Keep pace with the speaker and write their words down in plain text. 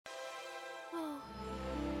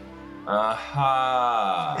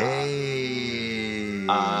Aha. Hey.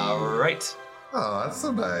 All right. Oh, that's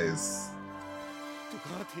so nice.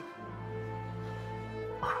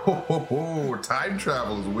 Oh, time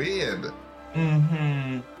travel is weird.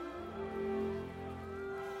 Mm-hmm.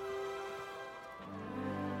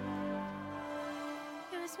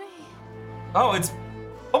 It was me. Oh, it's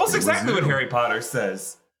almost It was exactly what you. Harry Potter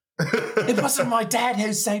says. It wasn't my dad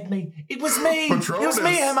who saved me. It was me. It was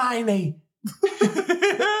me, Patronus. Hermione.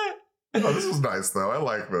 Oh, this was nice, though. I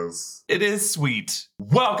like this. It is sweet.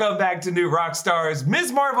 Welcome back to New Rockstars.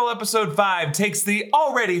 Ms. Marvel Episode 5 takes the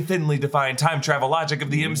already thinly defined time travel logic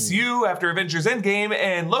of the MCU after Avengers Endgame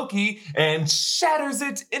and Loki and shatters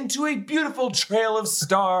it into a beautiful trail of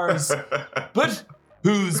stars. But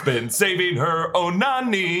who's been saving her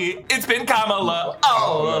Onani? It's been Kamala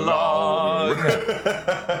all along.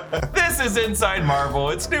 This is Inside Marvel.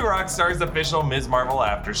 It's New Rockstar's official Ms. Marvel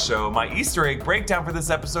after show. My Easter egg breakdown for this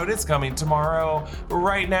episode is coming tomorrow.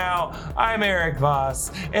 Right now, I'm Eric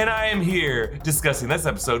Voss, and I am here discussing this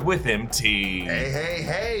episode with MT.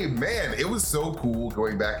 Hey, man, it was so cool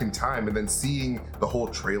going back in time and then seeing the whole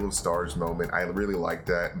Trail of Stars moment. I really liked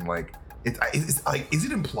that. And like, it's like, is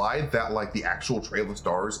it implied that like the actual Trail of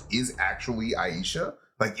Stars is actually Aisha?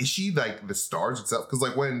 Like, is she like the stars itself? Because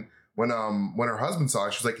like when her husband saw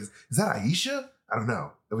it, she was like, is that Aisha? I don't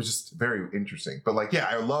know. It was just very interesting. But like, yeah,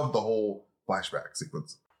 I love the whole flashback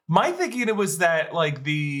sequence. My thinking it was that like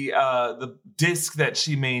the disc that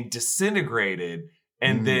she made disintegrated,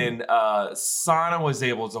 and then Sana was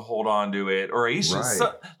able to hold on to it, or Aisha. Right.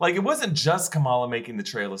 So, like, it wasn't just Kamala making the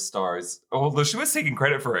Trail of Stars, although she was taking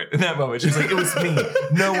credit for it in that moment. She was like, it was me,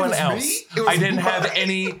 no one else. I didn't have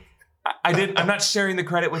any. I'm not sharing the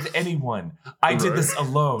credit with anyone. I did this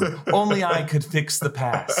alone. Only I could fix the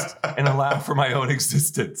past and allow for my own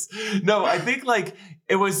existence. No, I think like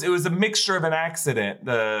it was a mixture of an accident,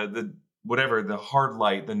 the whatever, the hard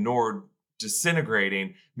light, the Nord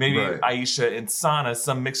disintegrating, maybe Right. Aisha and Sana,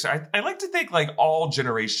 some mixture. I like to think like all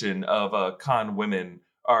generation of Khan women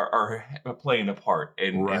are playing a part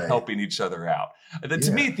and Right. helping each other out.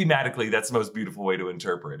 To me, thematically, that's the most beautiful way to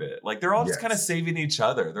interpret it. Like they're all just kind of saving each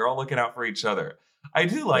other. They're all looking out for each other. I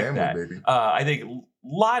do like Family, that. baby. I think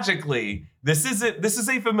logically, this is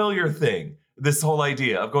a familiar thing. This whole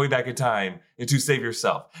idea of going back in time and to save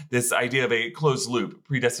yourself. This idea of a closed loop,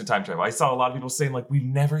 predestined time travel. I saw a lot of people saying like, we've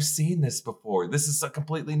never seen this before. This is a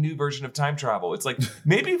completely new version of time travel. It's like,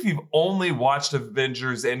 maybe if you've only watched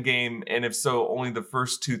Avengers Endgame, and if so, only the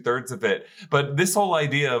first 2/3 of it. But this whole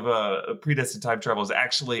idea of a predestined time travel is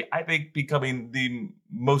actually, I think, becoming the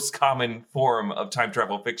most common form of time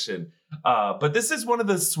travel fiction. But this is one of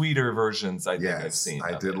the sweeter versions I think I've seen.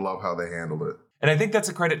 I did love how they handled it. And I think that's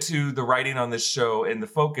a credit to the writing on this show and the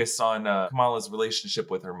focus on Kamala's relationship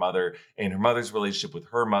with her mother and her mother's relationship with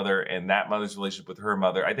her mother and that mother's relationship with her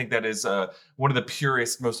mother. I think that is one of the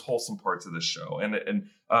purest, most wholesome parts of the show. And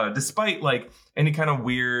despite like any kind of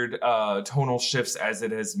weird tonal shifts as the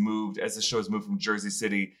show has moved from Jersey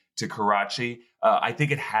City to Karachi, I think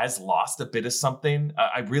it has lost a bit of something.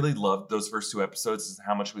 I really loved those first 2 episodes and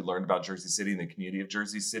how much we learned about Jersey City and the community of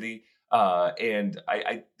Jersey City. And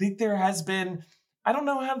I think there has been, I don't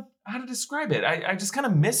know how to describe it. I just kind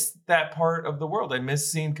of miss that part of the world. I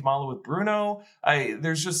miss seeing Kamala with Bruno.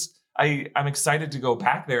 I'm excited to go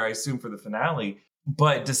back there, I assume, for the finale.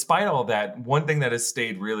 But despite all that, one thing that has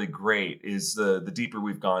stayed really great is the deeper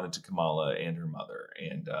we've gone into Kamala and her mother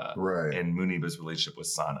and Muniba's relationship with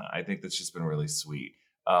Sana. I think that's just been really sweet.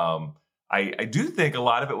 I do think a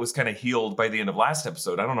lot of it was kind of healed by the end of last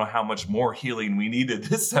episode. I don't know how much more healing we needed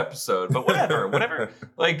this episode, but whatever.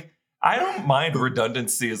 Like, I don't mind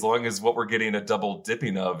redundancy as long as what we're getting a double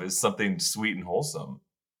dipping of is something sweet and wholesome.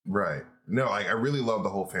 Right. No, I really love the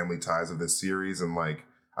whole family ties of this series. And like,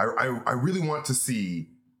 I really want to see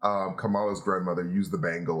Kamala's grandmother use the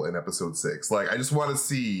bangle in episode 6. Like, I want to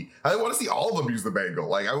see all of them use the bangle.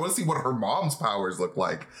 Like, I want to see what her mom's powers look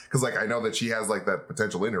like. Because like, I know that she has like that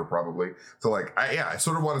potential in her probably. So like, I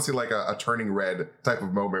sort of want to see like a turning red type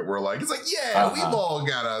of moment where like, it's like, we've all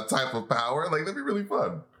got a type of power. Like, that'd be really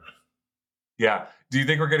fun. Yeah. Do you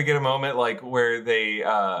think we're going to get a moment like where they,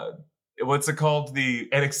 what's it called? The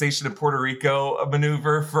annexation of Puerto Rico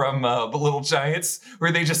maneuver from The Little Giants,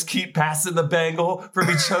 where they just keep passing the bangle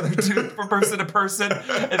from each other from person to person.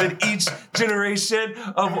 And then each generation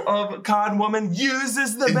of con woman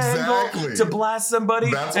uses the bangle to blast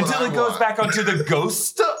somebody until it goes back onto the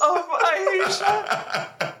ghost of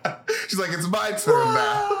Aisha. She's like, it's my turn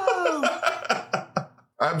now.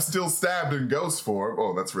 I'm still stabbed in ghost form.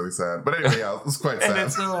 Oh, that's really sad. But anyway, yeah, it's quite sad. And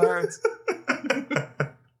it still hurts.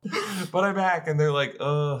 but I'm back. And they're like,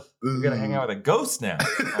 we gotta hang out with a ghost now.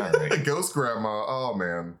 All right. Ghost grandma. Oh,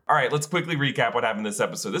 man. All right, let's quickly recap what happened this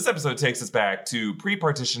episode. This episode takes us back to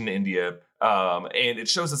pre-partition India, and it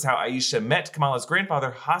shows us how Aisha met Kamala's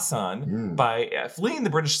grandfather, Hassan, by fleeing the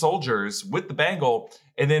British soldiers with the bangle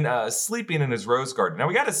and then sleeping in his rose garden. Now,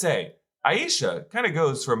 we got to say, Aisha kind of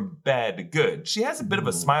goes from bad to good. She has a bit of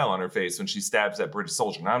a smile on her face when she stabs that British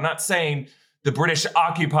soldier. Now, I'm not saying the British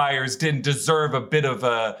occupiers didn't deserve a bit of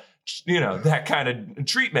that kind of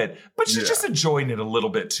treatment, but she's just enjoying it a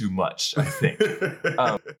little bit too much, I think.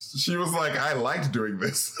 She was like, I liked doing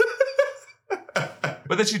this.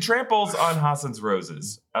 But then she tramples on Hassan's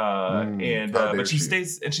roses, but she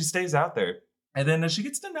stays out there. And then she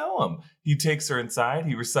gets to know him. He takes her inside.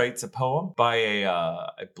 He recites a poem by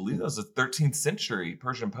I believe that was a 13th century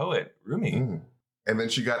Persian poet, Rumi. And then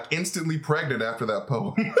she got instantly pregnant after that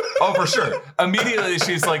poem. Oh, for sure. Immediately,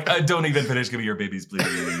 she's like, don't even finish. Give me your babies, please.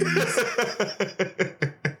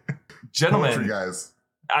 Gentlemen, poetry, guys.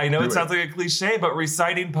 I know it sounds like a cliche, but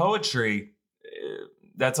reciting poetry,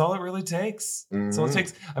 that's all it really takes. That's all it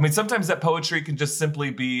takes. I mean, sometimes that poetry can just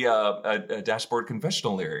simply be a dashboard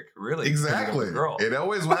confessional lyric. Really, exactly. It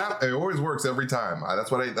always works every time.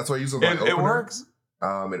 That's why I use it. It works.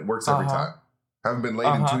 It works every time. Haven't been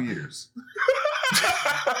late in 2 years.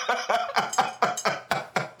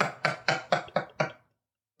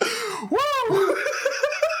 Woo!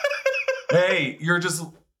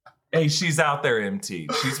 Hey, she's out there, MT.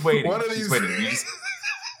 She's waiting. One of these. She's waiting.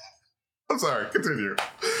 I'm sorry. Continue.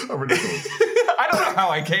 I'm ridiculous. I don't know how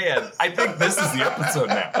I can. I think this is the episode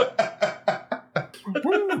now.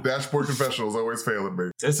 Woo! Dashboard confessionals always failing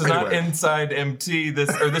me. This is not Inside MT. This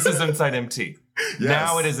is Inside MT. Yes.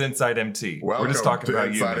 Now it is Inside MT. Welcome We're just talking to about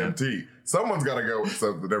Inside you, MT. Someone's got to go.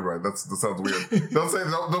 So, never mind. That sounds weird. Don't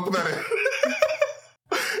put that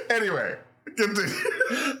in. Anyway, continue.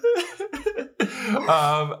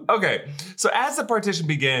 Okay, so as the partition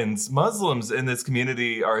begins, Muslims in this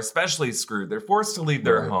community are especially screwed. They're forced to leave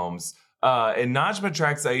their homes. And Najma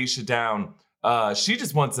tracks Aisha down. She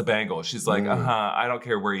just wants a bangle. She's like, I don't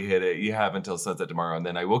care where you hit it. You have until sunset tomorrow, and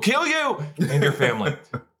then I will kill you and your family.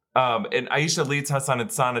 And Aisha leads Hassan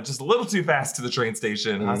and Sana just a little too fast to the train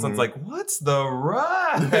station. Hassan's like, what's the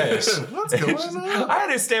rush? What's going on? I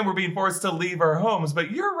understand we're being forced to leave our homes,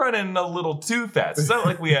 but you're running a little too fast. It's not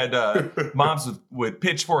like we had moms with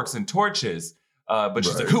pitchforks and torches. But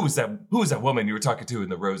she's like, who was that woman you were talking to in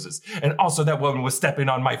the roses? And also that woman was stepping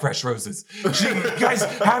on my fresh roses. You guys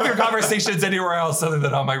have your conversations anywhere else other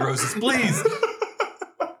than on my roses, please.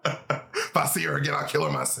 If I see her again, I'll kill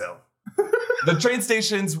her myself. The train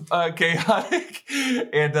station's chaotic,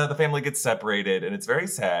 and the family gets separated, and it's very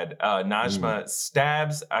sad. Najma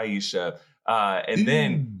stabs Aisha, and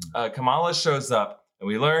then Kamala shows up, and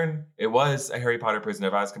we learn it was a Harry Potter Prisoner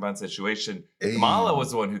of Azkaban situation. Hey. Kamala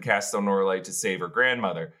was the one who cast on Norlight to save her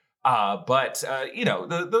grandmother. But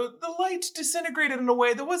the light disintegrated in a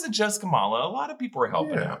way that wasn't just Kamala. A lot of people were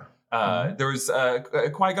helping out. There was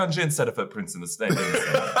Qui-Gon Jinn set of footprints in the stand.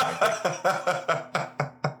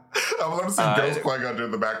 I love to see Ghost Qui-Gon Jinn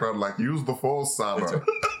in the background, like, use the Force, Saba.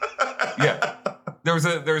 Yeah. There was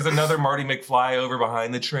another Marty McFly over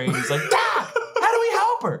behind the train. He's like, Doc, how do we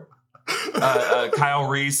help her? Kyle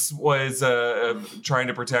Reese was trying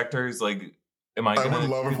to protect her. He's like, I would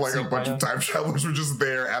love if like a bunch of time travelers were just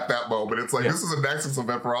there at that moment. It's like, this is a Nexus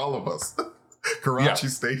event for all of us. Karachi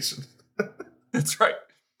Station. That's right.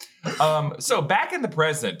 So back in the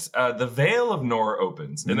present, the Veil of Nor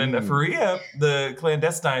opens. And then Faria, the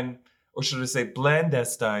clandestine, or should I say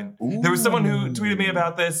blandestine. There was someone who tweeted me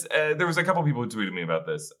about this. There was a couple people who tweeted me about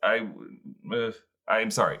this.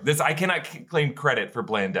 I'm sorry. I cannot claim credit for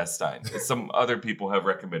Blandestine. Some other people have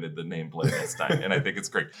recommended the name Blandestine, and I think it's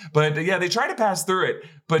great. But yeah, they try to pass through it,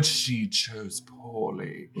 but she chose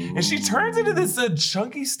poorly. And she turns into this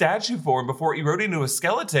chunky statue form before eroding into a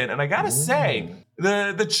skeleton. And I gotta say,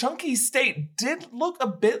 the chunky state did look a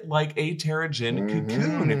bit like a Terrigen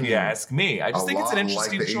cocoon, if you ask me. I just think it's an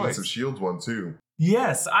interesting choice. Like the Agents of S.H.I.E.L.D. one, too.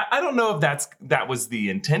 Yes, I don't know if that was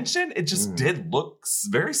the intention. It just did look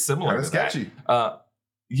very similar to sketchy. That.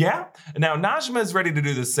 Yeah. Now, Najma is ready to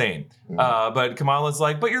do the same. But Kamala's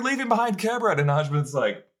like, but you're leaving behind Cameron. And Najma's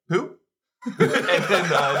like, who? And then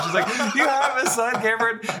she's like, you have a son,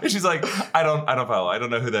 Cameron? And she's like, I don't follow. I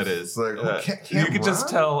don't know who that is. Like, you can just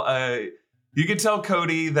tell... you can tell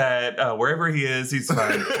Cody that wherever he is, he's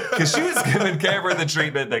fine. Because she was giving Cameron the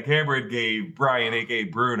treatment that Cameron gave Brian, a.k.a.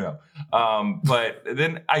 Bruno. But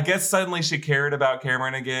then I guess suddenly she cared about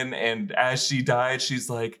Cameron again. And as she died, she's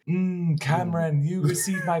like, Cameron, you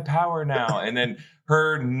receive my power now. And then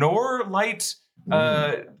her Norlight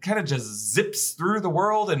kind of just zips through the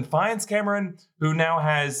world and finds Cameron, who now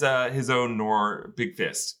has his own Nor Big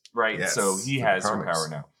Fist, right? Yes, So he has her comics. power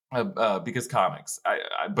now. Because comics,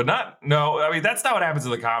 but not. No, I mean that's not what happens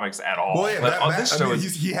in the comics at all. Well, yeah, But on this show,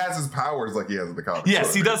 he has his powers like he has in the comics.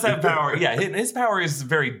 yes, he does have power. Yeah, his power is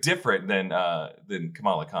very different than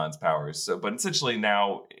Kamala Khan's powers. So, but essentially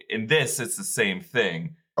now in this, it's the same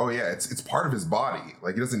thing. Oh yeah, it's part of his body.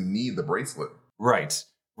 Like he doesn't need the bracelet. Right.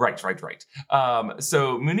 So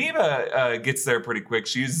Muniba gets there pretty quick.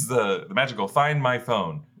 She uses the magical Find My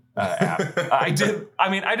Phone app. I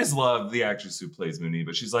just love the actress who plays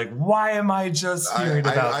Muniba. She's like, why am I just hearing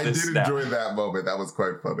about this? I did enjoy that moment. That was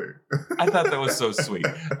quite funny. I thought that was so sweet.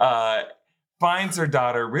 Finds her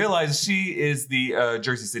daughter, realizes she is the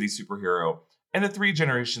Jersey City superhero, and the 3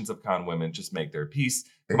 generations of Khan women just make their peace.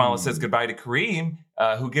 Kamala says goodbye to Kareem,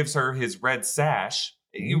 who gives her his red sash.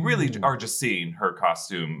 You really are just seeing her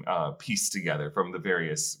costume pieced together from the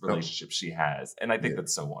various relationships she has. And I think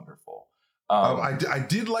that's so wonderful. I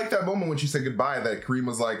did like that moment when she said goodbye, that Kareem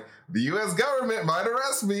was like, the U.S. government might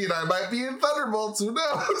arrest me and I might be in Thunderbolts. Who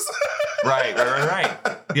knows? Right.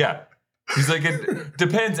 Yeah. He's like, it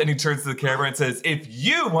depends. And he turns to the camera and says, if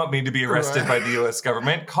you want me to be arrested by the U.S.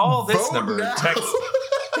 government, call this Vote number. now. Text.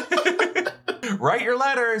 Write your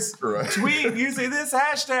letters. Right. Tweet using this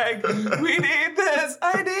hashtag. We need this.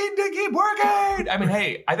 I need to keep working. I mean,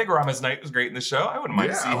 hey, I think Ramos Knight was great in the show. I wouldn't mind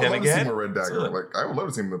to see him again. I would love to see more Red Dagger. Like, I would love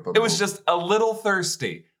to see him in the Thunderbolts. It was just a little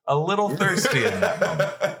thirsty in that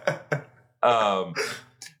moment.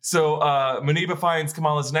 So Muniba finds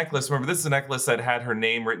Kamala's necklace. Remember, this is a necklace that had her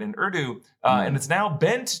name written in Urdu, and it's now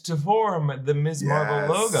bent to form the Ms.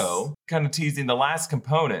 Marvel logo, kind of teasing the last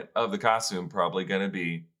component of the costume, probably going to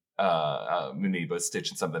be Muniba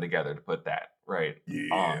stitching something together to put that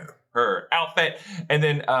on her outfit. And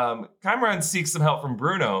then Kamran seeks some help from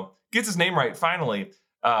Bruno, gets his name right finally,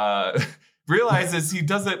 realizes he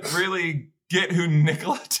doesn't really get who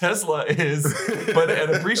Nikola Tesla is, but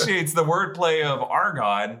and appreciates the wordplay of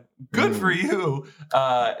Argon. Good for you.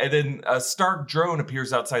 And then a Stark drone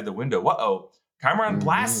appears outside the window. Kamran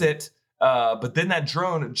blasts it, but then that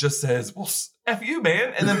drone just says, well, F you,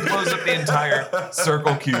 man, and then blows up the entire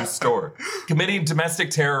Circle Q store, committing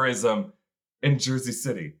domestic terrorism in Jersey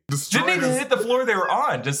City. Didn't even hit the floor they were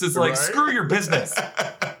on, just as like, screw your business.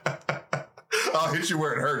 I'll hit you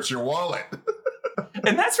where it hurts, your wallet.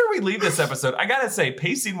 And that's where we leave this episode. I gotta say,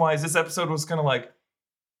 pacing-wise, this episode was kind of like,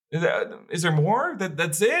 is there more?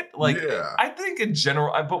 That's it? Like, I think in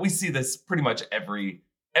general, but we see this pretty much every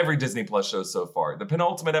Disney Plus show so far. The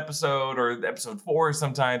penultimate episode or episode 4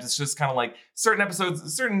 sometimes, it's just kind of like certain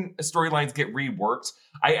episodes, certain storylines get reworked.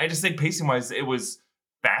 I just think pacing-wise, it was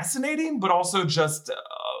fascinating, but also just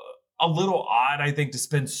a little odd, I think, to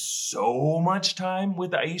spend so much time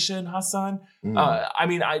with Aisha and Hassan. I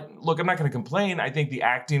mean, I'm not going to complain. I think the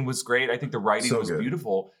acting was great. I think the writing was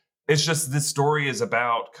beautiful. It's just this story is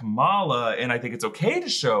about Kamala, and I think it's okay to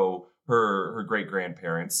show her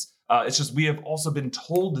great-grandparents. It's just we have also been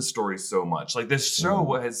told the story so much. Like this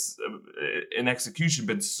show has, in execution,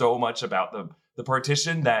 been so much about the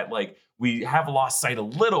partition that like we have lost sight a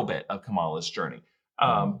little bit of Kamala's journey.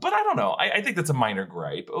 But I don't know. I think that's a minor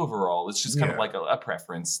gripe. Overall, it's just kind of like a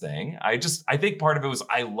preference thing. I think part of it was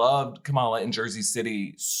I loved Kamala in Jersey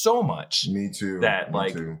City so much. Me too. That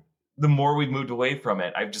the more we've moved away from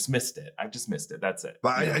it, I've just missed it. That's it.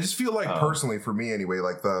 But I just feel like personally, for me anyway,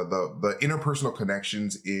 like the interpersonal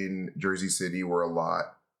connections in Jersey City were a lot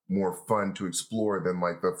more fun to explore than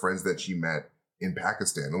like the friends that she met in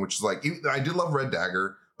Pakistan, which is like, I did love Red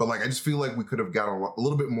Dagger, but like I just feel like we could have got a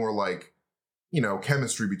little bit more like, you know,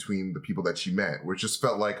 chemistry between the people that she met, which just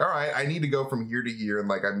felt like, all right, I need to go from here to here. And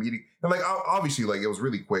like, I'm meeting, and like, obviously like it was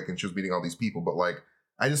really quick and she was meeting all these people, but like,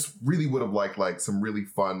 I just really would have liked like some really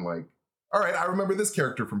fun, like, all right, I remember this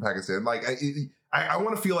character from Pakistan. Like, I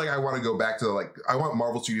want to feel like I want to go back to like, I want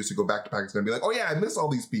Marvel Studios to go back to Pakistan and be like, oh yeah, I miss all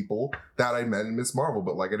these people that I met in Miss Marvel,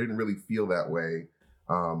 but like, I didn't really feel that way.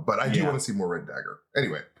 But I do want to see more Red Dagger.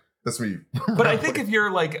 Anyway. That's me. But I think if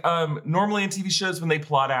you're like normally in TV shows when they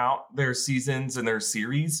plot out their seasons and their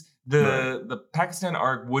series, the Pakistan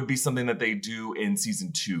arc would be something that they do in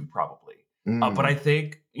season 2 probably. But I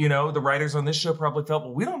think, you know, the writers on this show probably felt,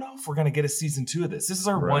 well, we don't know if we're going to get a season 2 of this. This is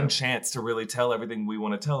our one chance to really tell everything we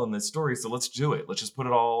want to tell in this story. So let's do it. Let's just put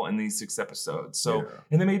it all in these 6 episodes. So,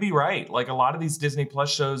 and they may be right. Like a lot of these Disney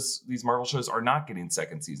Plus shows, these Marvel shows are not getting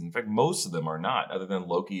second season. In fact, most of them are not, other than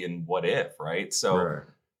Loki and What If, right? So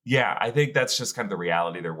yeah, I think that's just kind of the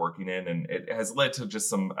reality they're working in. And it has led to just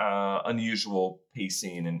some unusual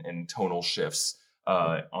pacing and tonal shifts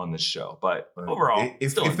on this show. But overall,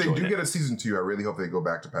 if still they do it. get a season 2, I really hope they go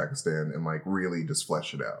back to Pakistan and like really just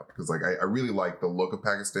flesh it out, because like I really like the look of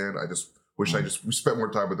Pakistan. I just wish I just spent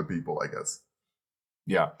more time with the people, I guess.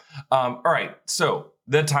 Yeah. All right. So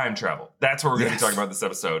the time travel. That's what we're going to be talking about this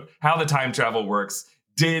episode. How the time travel works.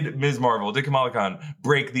 Did Ms. Marvel, did Kamala Khan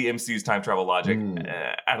break the MCU's time travel logic?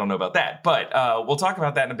 I don't know about that, but we'll talk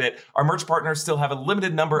about that in a bit. Our merch partners still have a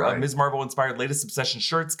limited number of Ms. Marvel-inspired latest Obsession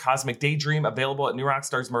shirts, Cosmic Daydream, available at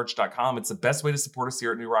newrockstarsmerch.com. It's the best way to support us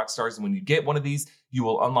here at New Rockstars, and when you get one of these, you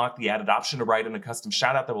will unlock the added option to write in a custom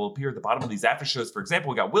shout-out that will appear at the bottom of these after shows. For example,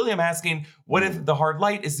 we got William asking, what if the hard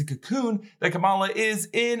light is the cocoon that Kamala is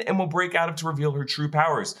in and will break out of to reveal her true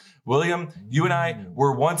powers? William, you and I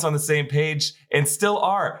were once on the same page and still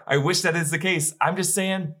are. I wish that is the case. I'm just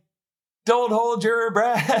saying, don't hold your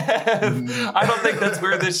breath. I don't think that's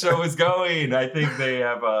where this show is going. I think they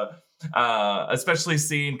have, especially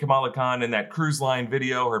seeing Kamala Khan in that cruise line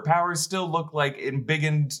video, her powers still look like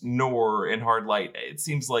embiggened Noor in hard light. It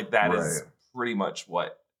seems like that is pretty much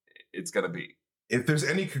what it's going to be. If there's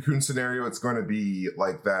any cocoon scenario, it's going to be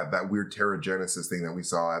like that weird Terrigenesis thing that we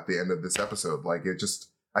saw at the end of this episode. Like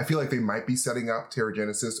I feel like they might be setting up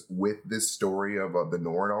Terrigenesis with this story of the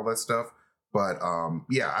Noor and all that stuff. But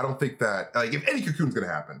I don't think that, like, if any cocoon's going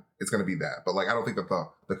to happen, it's going to be that. But like, I don't think that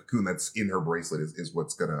the cocoon that's in her bracelet is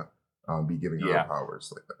what's going to be giving her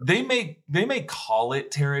powers like that. They may call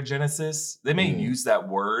it Terrigenesis. They may use that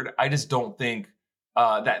word. I just don't think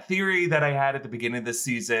that theory that I had at the beginning of this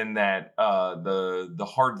season that the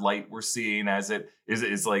hard light we're seeing as it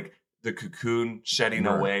is like the cocoon shedding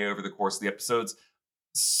away over the course of the episodes.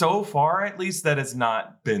 So far, at least, that has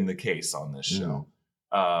not been the case on this show.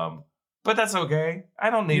 But that's okay. I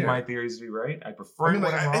don't need my theories to be right. I prefer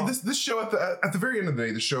this show at the very end of the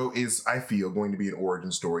day, the show is, I feel, going to be an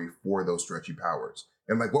origin story for those stretchy powers.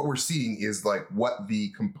 And like what we're seeing is like what the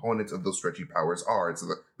components of those stretchy powers are. It's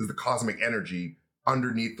the cosmic energy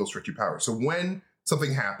underneath those stretchy powers. So when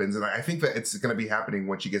something happens, and I think that it's going to be happening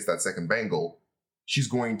when she gets that second bangle, she's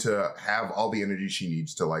going to have all the energy she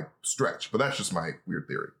needs to like stretch. But that's just my weird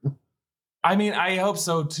theory. I mean, I hope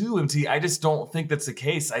so too, MT. I just don't think that's the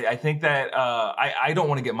case. I think that I don't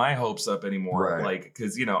want to get my hopes up anymore. Like,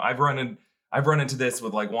 because I've run into this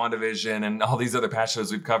with like WandaVision and all these other past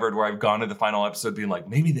shows we've covered where I've gone to the final episode being like,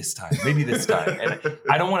 maybe this time. And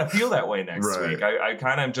I don't want to feel that way next week. I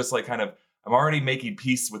kind of am just like I'm already making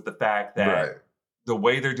peace with the fact that the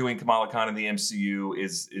way they're doing Kamala Khan in the MCU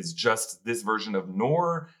is just this version of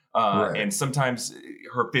Noor. And sometimes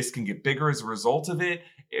her fist can get bigger as a result of it,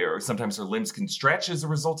 or sometimes her limbs can stretch as a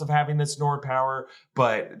result of having this Noor power.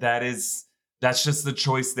 But that's just the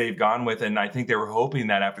choice they've gone with. And I think they were hoping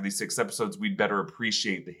that after these 6 episodes, we'd better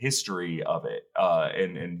appreciate the history of it.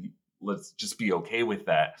 And let's just be okay with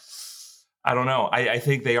that. I don't know. I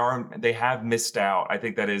think they have missed out. I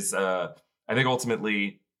think that is, I think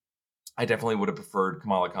ultimately, I definitely would have preferred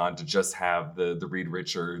Kamala Khan to just have the Reed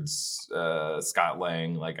Richards, Scott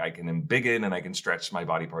Lang, like I can embiggen and I can stretch my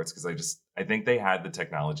body parts because I think they had the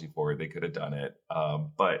technology for it. They could have done it.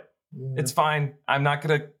 But it's fine. I'm not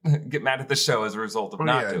going to get mad at the show as a result of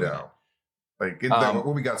not doing it. Like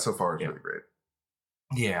what we got so far is really great.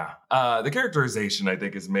 Yeah. The characterization, I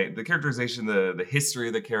think, is made. The characterization, the history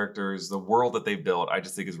of the characters, the world that they've built, I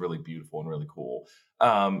just think is really beautiful and really cool.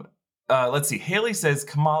 Let's see. Haley says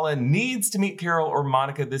Kamala needs to meet Carol or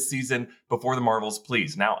Monica this season before the Marvels,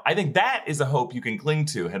 please. Now, I think that is a hope you can cling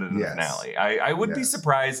to headed into the finale. I would be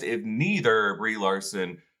surprised if neither Brie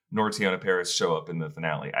Larson nor Teyonah Parris show up in the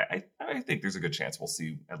finale. I think there's a good chance we'll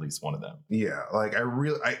see at least one of them. Yeah, like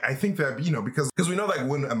I think that, because we know that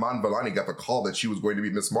when Iman Vellani got the call that she was going to be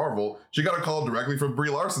Miss Marvel, she got a call directly from Brie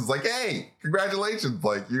Larson's like, hey, congratulations,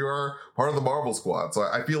 like you are part of the Marvel squad. So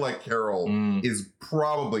I feel like Carol is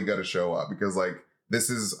probably going to show up because like this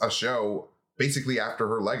is a show basically after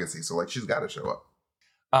her legacy. So like she's got to show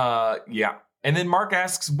up. Yeah. And then Mark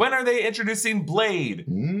asks, when are they introducing Blade?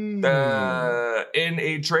 In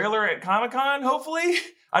a trailer at Comic-Con, hopefully?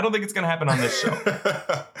 I don't think it's going to happen on this show.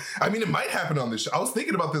 I mean, it might happen on this show. I was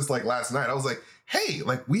thinking about this like last night. I was like, hey,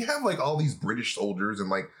 like we have like all these British soldiers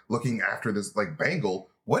and like looking after this like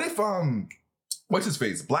bangle. What if, what's his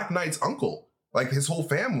face? Black Knight's uncle, like his whole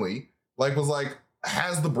family, like was like,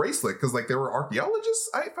 has the bracelet because like they were archaeologists,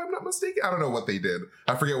 if I'm not mistaken. I don't know what they did.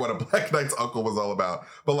 I forget what a Black Knight's uncle was all about.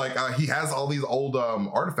 But like he has all these old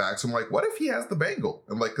artifacts. I'm like, what if he has the bangle?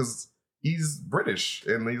 And like, because he's British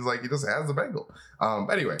and he's like, he just has the bangle.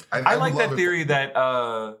 Anyway, I like that theory that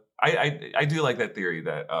I do like that theory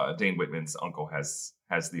that Dane Whitman's uncle has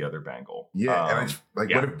the other bangle. Yeah, and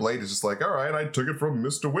what if Blade is just like, all right, I took it from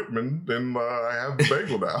Mr. Whitman and I have the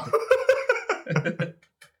bangle now.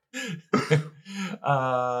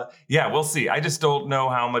 Yeah, we'll see. I just don't know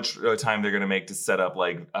how much time they're going to make to set up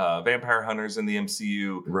like vampire hunters in the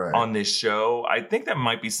MCU on this show. I think that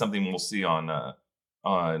might be something we'll see on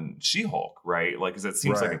She-Hulk, right? Like, because it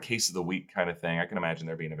seems like a case of the week kind of thing. I can imagine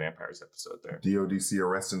there being a vampires episode there. DODC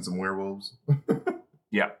arresting some werewolves.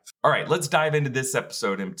 Yeah. All right, let's dive into this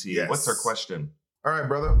episode, MT. Yes. What's our question? All right,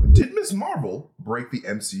 brother. Did Ms. Marvel break the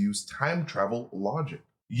MCU's time travel logic?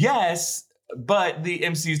 Yes, but the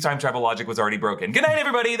MCU's time travel logic was already broken. Good night,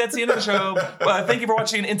 everybody. That's the end of the show. Thank you for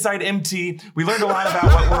watching Inside MT. We learned a lot about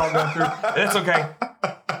what we're all going through. It's okay.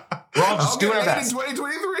 We're all just doing our best.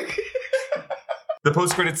 2023. The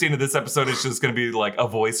post-credit scene of this episode is just going to be like a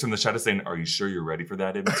voice from the shadow saying, "Are you sure you're ready for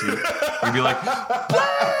that, MT?" You'd be like,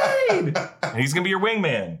 "Blade!" And he's going to be your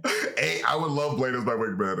wingman. Hey, I would love Blade as my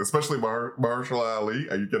wingman, especially Marshall Ali.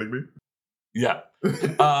 Are you kidding me? Yeah.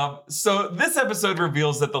 So this episode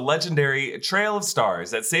reveals that the legendary Trail of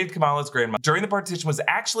Stars that saved Kamala's grandmother during the partition was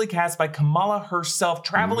actually cast by Kamala herself,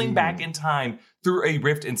 traveling back in time through a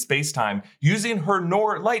rift in space-time, using her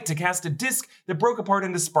Nor light to cast a disc that broke apart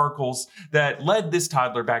into sparkles that led this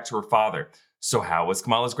toddler back to her father. So how was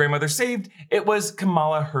Kamala's grandmother saved? It was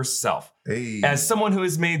Kamala herself. Hey. As someone who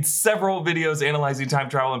has made several videos analyzing time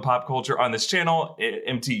travel and pop culture on this channel,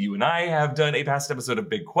 MT, you and I have done a past episode of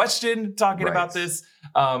Big Question talking about this.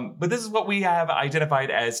 But this is what we have identified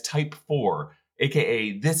as Type 4,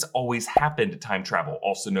 aka this always happened time travel,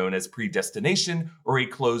 also known as predestination or a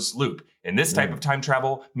closed loop. In this type of time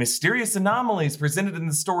travel, mysterious anomalies presented in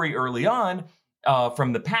the story early on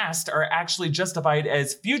from the past are actually justified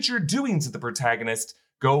as future doings of the protagonist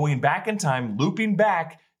going back in time, looping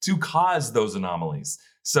back to cause those anomalies.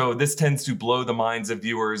 So this tends to blow the minds of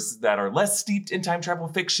viewers that are less steeped in time travel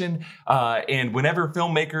fiction. And whenever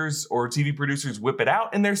filmmakers or TV producers whip it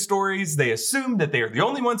out in their stories, they assume that they are the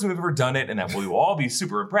only ones who have ever done it and that we will all be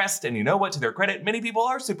super impressed. And you know what? To their credit, many people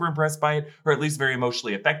are super impressed by it, or at least very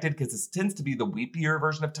emotionally affected, because this tends to be the weepier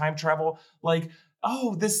version of time travel. Like,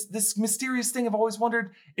 oh, this mysterious thing I've always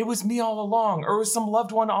wondered, it was me all along, or it was some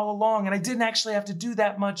loved one all along, and I didn't actually have to do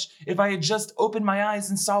that much if I had just opened my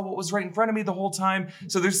eyes and saw what was right in front of me the whole time.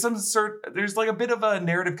 So there's like a bit of a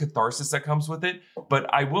narrative catharsis that comes with it, but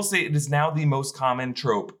I will say it is now the most common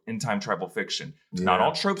trope in time travel fiction. Yeah. Not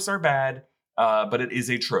all tropes are bad, but it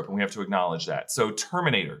is a trope, and we have to acknowledge that. So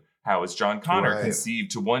Terminator. How is John Connor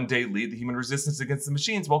conceived to one day lead the human resistance against the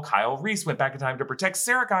machines, while Kyle Reese went back in time to protect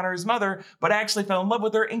Sarah Connor, his mother, but actually fell in love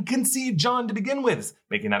with her and conceived John to begin with,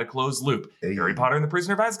 making that a closed loop. Hey. Harry Potter and the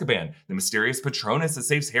Prisoner of Azkaban. The mysterious Patronus that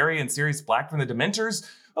saves Harry and Sirius Black from the Dementors.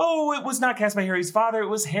 Oh, it was not cast by Harry's father. It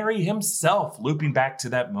was Harry himself, looping back to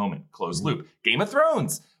that moment. Closed loop. Game of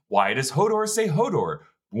Thrones. Why does Hodor say Hodor?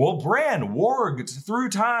 Well, Bran warged through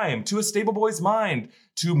time to a stable boy's mind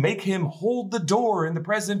to make him hold the door in the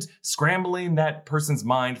present, scrambling that person's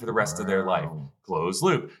mind for the rest of their life. Closed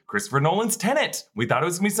loop. Christopher Nolan's Tenet. We thought it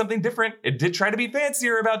was going to be something different. It did try to be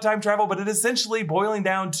fancier about time travel, but it essentially boiling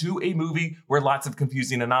down to a movie where lots of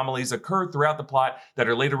confusing anomalies occur throughout the plot that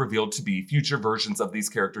are later revealed to be future versions of these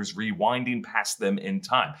characters rewinding past them in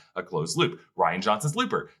time. A closed loop. Rian Johnson's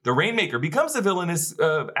Looper. The Rainmaker becomes a villainous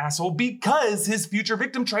asshole because his future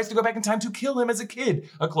victim tries to go back in time to kill him as a kid.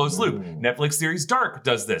 A closed loop. Netflix series Dark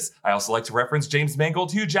does this. I also like to reference James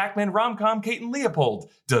Mangold, Hugh Jackman, rom-com Kate and Leopold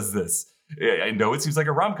does this. I know it seems like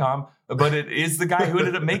a rom-com, but it is the guy who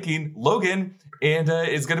ended up making Logan and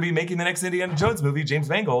is going to be making the next Indiana Jones movie, James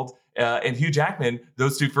Mangold and Hugh Jackman.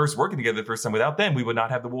 Those two first working together the first time. Without them, we would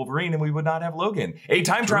not have the Wolverine and we would not have Logan. A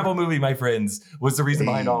time travel movie, my friends, was the reason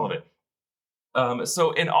behind all of it.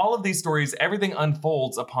 So in all of these stories, everything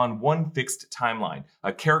unfolds upon one fixed timeline.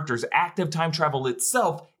 A character's active time travel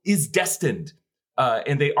itself is destined.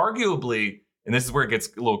 And they arguably, and this is where it gets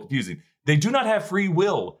a little confusing, they do not have free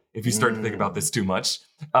will if you start to think about this too much.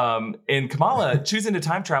 And Kamala choosing to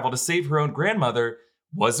time travel to save her own grandmother,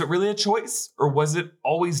 was it really a choice? Or was it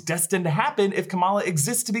always destined to happen if Kamala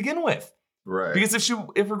exists to begin with? Right. Because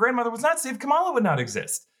if her grandmother was not saved, Kamala would not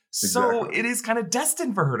exist. So it is kind of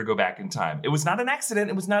destined for her to go back in time. It was not an accident.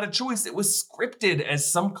 It was not a choice. It was scripted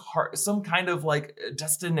as some kind of like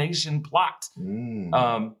destination plot.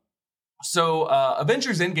 So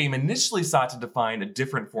Avengers Endgame initially sought to define a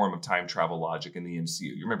different form of time travel logic in the MCU.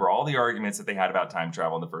 You remember all the arguments that they had about time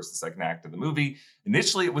travel in the first and second act of the movie.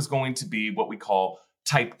 Initially, it was going to be what we call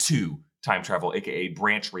Type 2 time travel, aka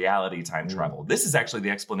branch reality time travel. This is actually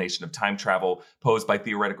the explanation of time travel posed by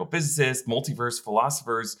theoretical physicists, multiverse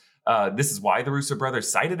philosophers. This is why the Russo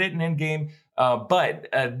brothers cited it in Endgame. But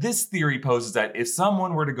this theory poses that if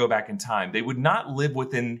someone were to go back in time, they would not live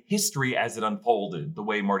within history as it unfolded, the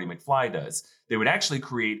way Marty McFly does. They would actually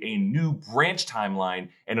create a new branch timeline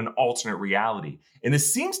and an alternate reality. And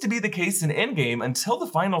this seems to be the case in Endgame until the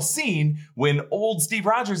final scene when old Steve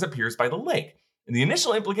Rogers appears by the lake. And the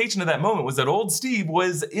initial implication of that moment was that old Steve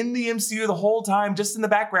was in the MCU the whole time, just in the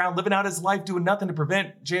background, living out his life, doing nothing to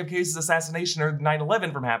prevent JFK's assassination or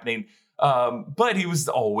 9/11 from happening. But he was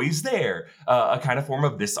always there, a kind of form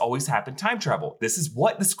of this always happened time travel. This is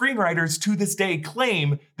what the screenwriters to this day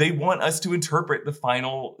claim they want us to interpret the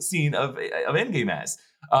final scene of Endgame as.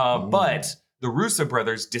 But the Russo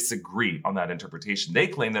brothers disagree on that interpretation. They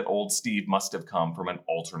claim that old Steve must have come from an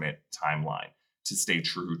alternate timeline to stay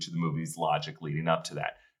true to the movie's logic leading up to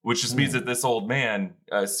that, which just means that this old man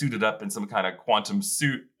suited up in some kind of quantum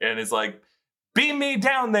suit and is like, beam me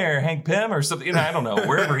down there, Hank Pym, or something. I don't know,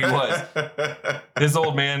 wherever he was. This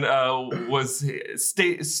old man was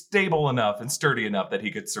stable enough and sturdy enough that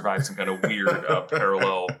he could survive some kind of weird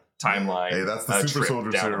parallel timeline. Hey, that's the super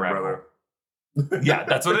soldier serum, brother. Yeah,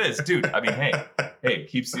 that's what it is, dude. I mean, hey,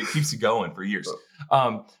 keeps you going for years.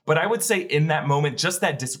 But I would say in that moment, just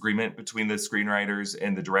that disagreement between the screenwriters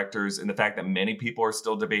and the directors, and the fact that many people are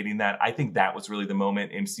still debating that, I think that was really the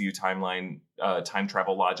moment MCU timeline time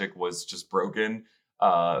travel logic was just broken.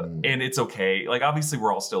 And it's okay. Like, obviously,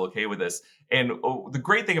 we're all still okay with this. And the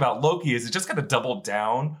great thing about Loki is it just kind of doubled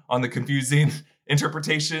down on the confusing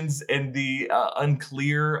interpretations and the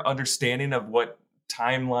unclear understanding of what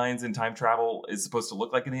timelines and time travel is supposed to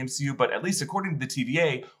look like in the MCU. But at least according to the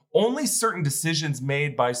TVA, only certain decisions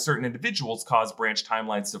made by certain individuals cause branch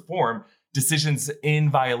timelines to form, decisions in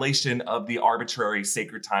violation of the arbitrary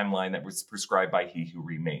sacred timeline that was prescribed by He Who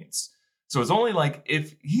Remains. So it's only like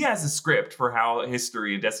if he has a script for how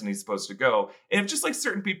history and destiny is supposed to go, and if just like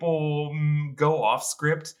certain people go off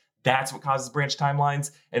script, that's what causes branch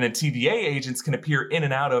timelines. And then TVA agents can appear in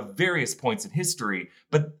and out of various points in history.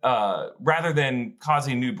 But rather than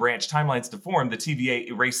causing new branch timelines to form, the TVA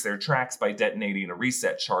erase their tracks by detonating a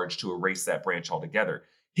reset charge to erase that branch altogether.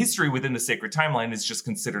 History within the sacred timeline is just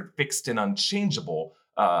considered fixed and unchangeable,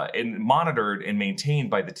 and monitored and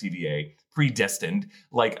maintained by the TVA, predestined.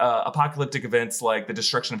 Like apocalyptic events like the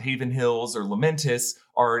destruction of Haven Hills or Lamentis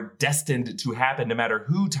are destined to happen no matter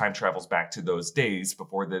who time travels back to those days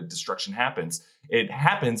before the destruction happens. It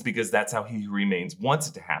happens because that's how He Who Remains wants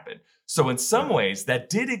it to happen. So in some ways, that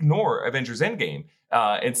did ignore Avengers Endgame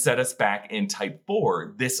and set us back in Type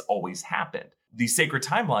 4. This always happened. The sacred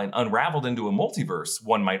timeline unraveled into a multiverse,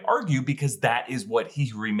 one might argue, because that is what He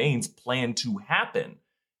Who Remains planned to happen.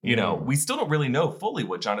 You know, we still don't really know fully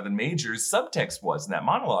what Jonathan Majors' subtext was in that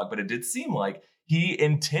monologue, but it did seem like he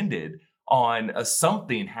intended on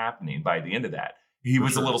something happening by the end of that. He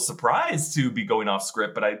was a little surprised to be going off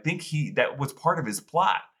script, but I think that was part of his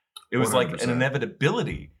plot. It was 100%. Like an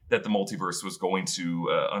inevitability that the multiverse was going to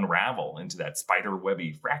unravel into that spider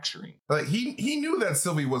webby fracturing. Like he knew that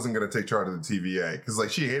Sylvie wasn't going to take charge of the TVA because like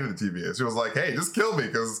she hated the TVA. She was like, "Hey, just kill me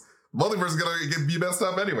because multiverse is going to be messed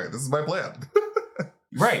up anyway. This is my plan."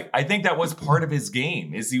 Right. I think that was part of his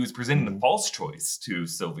game, is he was presenting the false choice to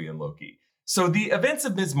Sylvie and Loki. So the events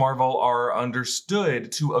of Ms. Marvel are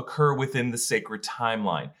understood to occur within the sacred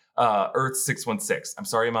timeline. Earth 616. I'm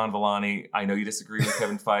sorry, Iman Vellani. I know you disagree with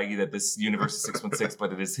Kevin Feige that this universe is 616,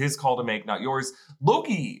 but it is his call to make, not yours.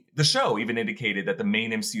 Loki, the show, even indicated that the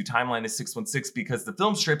main MCU timeline is 616 because the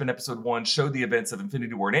film strip in episode 1 showed the events of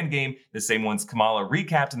Infinity War and Endgame, the same ones Kamala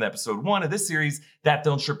recapped in episode 1 of this series. That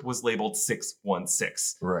film strip was labeled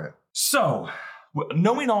 616. Right. So,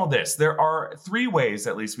 knowing all this, there are 3 ways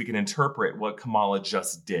at least we can interpret what Kamala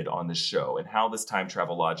just did on this show and how this time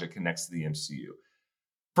travel logic connects to the MCU.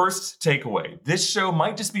 First takeaway, this show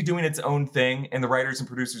might just be doing its own thing, and the writers and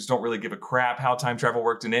producers don't really give a crap how time travel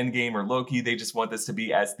worked in Endgame or Loki. They just want this to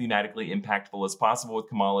be as thematically impactful as possible with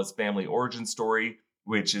Kamala's family origin story,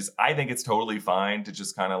 which is, I think it's totally fine to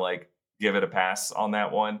just kind of like give it a pass on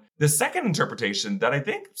that one. The second interpretation that I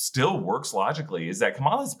think still works logically is that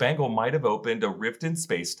Kamala's bangle might have opened a rift in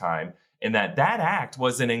space-time, and that act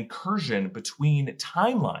was an incursion between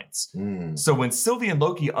timelines. So when Sylvie and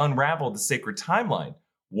Loki unraveled the sacred timeline,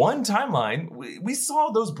 one timeline, we saw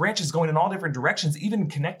those branches going in all different directions, even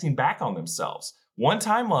connecting back on themselves. One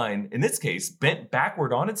timeline, in this case, bent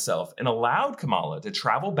backward on itself and allowed Kamala to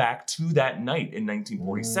travel back to that night in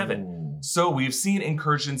 1947. Ooh. So we've seen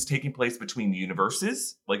incursions taking place between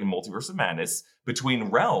universes, like in Multiverse of Madness,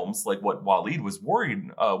 between realms, like what Waleed was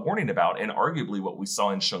warning about, and arguably what we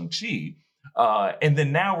saw in Shang-Chi. And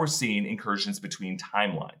then now we're seeing incursions between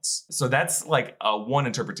timelines. So that's like one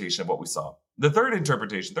interpretation of what we saw. The third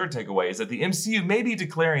takeaway is that the MCU may be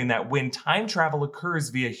declaring that when time travel occurs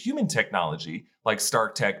via human technology, like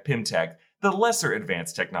Stark Tech, Pym Tech, the lesser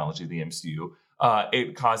advanced technology of the MCU,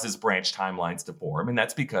 it causes branch timelines to form. And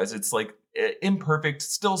that's because it's like imperfect,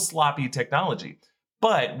 still sloppy technology.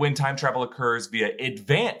 But when time travel occurs via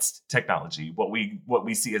advanced technology, what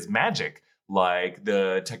we see as magic, like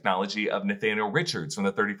the technology of Nathaniel Richards from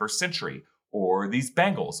the 31st century, or these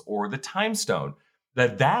bangles, or the time stone,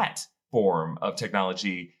 that form of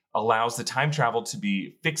technology allows the time travel to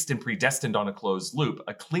be fixed and predestined on a closed loop,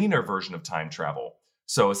 a cleaner version of time travel.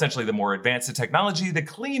 So essentially, the more advanced the technology, the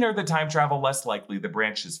cleaner the time travel, less likely the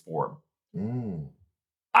branches form.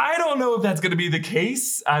 I don't know if that's going to be the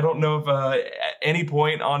case. I don't know if at any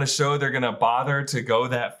point on a show they're going to bother to go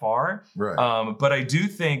that far. Right. But I do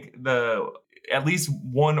think at least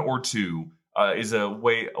one or two is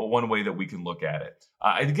one way that we can look at it.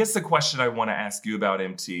 I guess the question I want to ask you about,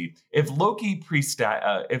 MT, if Loki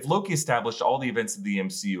established all the events of the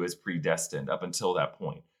MCU as predestined up until that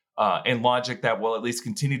point, and logic that will at least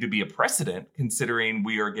continue to be a precedent, considering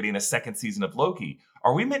we are getting a second season of Loki,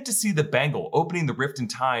 are we meant to see the bangle opening the rift in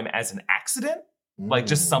time as an accident? Like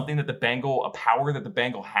just something that a power that the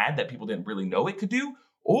bangle had that people didn't really know it could do?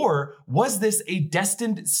 Or was this a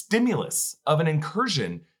destined stimulus of an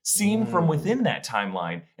incursion seen from within that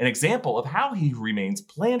timeline, an example of how He Who Remains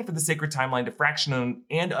planned for the sacred timeline to fraction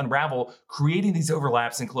and unravel, creating these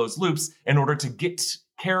overlaps and closed loops in order to get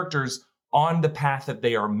characters on the path that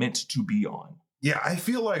they are meant to be on? Yeah, I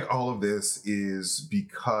feel like all of this is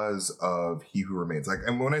because of He Who Remains. Like,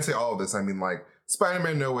 and when I say all of this, I mean like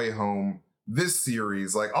Spider-Man No Way Home, this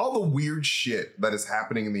series, like all the weird shit that is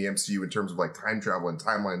happening in the MCU in terms of like time travel and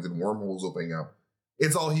timelines and wormholes opening up.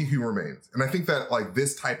 It's all He Who Remains. And I think that like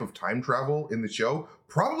this type of time travel in the show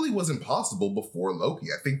probably wasn't possible before Loki.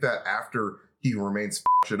 I think that after He Who Remains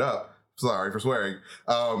f***ed it up, sorry for swearing,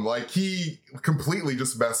 like he completely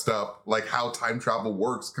just messed up like how time travel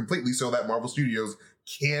works completely, so that Marvel Studios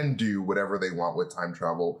can do whatever they want with time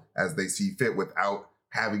travel as they see fit without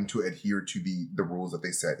having to adhere to the rules that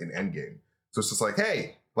they set in Endgame. So it's just like,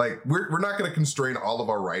 hey, like we're not going to constrain all of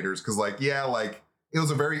our writers because like, yeah, like it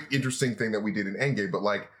was a very interesting thing that we did in Endgame, but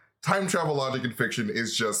like time travel logic in fiction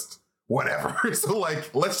is just whatever. So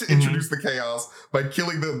like, let's just introduce the chaos by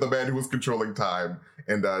killing the man who was controlling time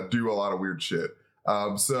and do a lot of weird shit.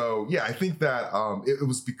 So yeah, I think that it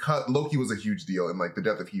was because Loki was a huge deal, and like the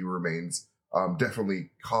death of He Who Remains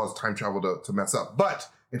definitely caused time travel to mess up. But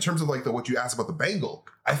in terms of like what you asked about the bangle,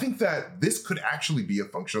 I think that this could actually be a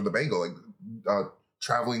function of the bangle, like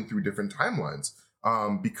traveling through different timelines.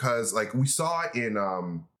 Because like we saw in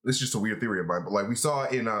this is just a weird theory of mine, but like we saw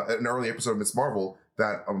in an early episode of Ms. Marvel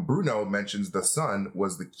that Bruno mentions the sun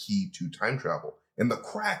was the key to time travel, and the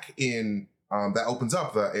crack in that opens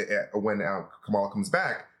up when Kamala comes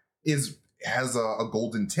back has a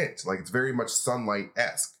golden tint, like it's very much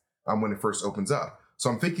sunlight-esque when it first opens up. So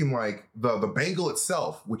I'm thinking like the bangle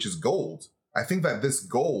itself, which is gold, I think that this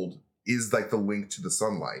gold is like the link to the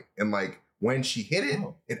sunlight, and like when she hit it,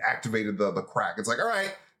 it activated the crack. It's like, all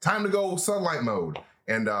right, time to go sunlight mode.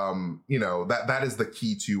 And you know, that is the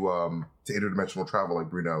key to interdimensional travel, like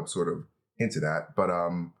Bruno sort of hinted at. But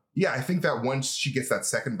yeah, I think that once she gets that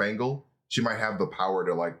second bangle, she might have the power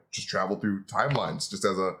to like just travel through timelines just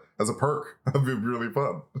as a perk. It'd be really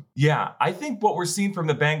fun. Yeah, I think what we're seeing from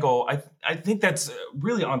the bangle, I think that's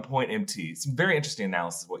really on point, MT. Some very interesting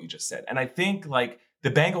analysis of what you just said. And I think like the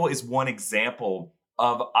bangle is one example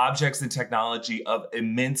of objects and technology of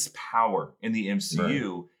immense power in the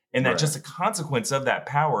MCU. Right. And that just a consequence of that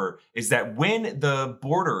power is that when the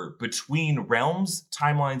border between realms,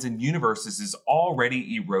 timelines, and universes is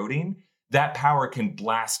already eroding, that power can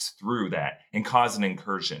blast through that and cause an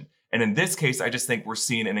incursion. And in this case, I just think we're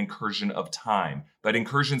seeing an incursion of time. But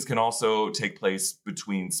incursions can also take place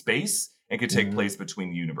between space and can take place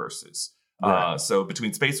between universes. Right. So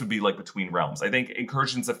between space would be like between realms. I think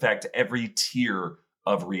incursions affect every tier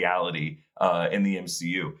of reality in the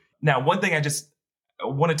MCU. Now, one thing I just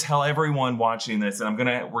want to tell everyone watching this, and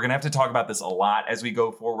we're gonna have to talk about this a lot as we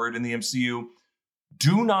go forward in the MCU.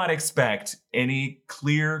 Do not expect any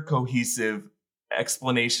clear, cohesive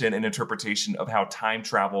explanation and interpretation of how time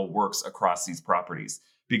travel works across these properties.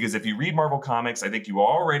 Because if you read Marvel Comics, I think you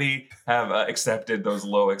already have accepted those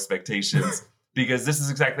low expectations. because this is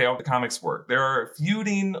exactly how the comics work. There are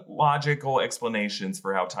feuding logical explanations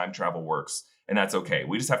for how time travel works, and that's okay.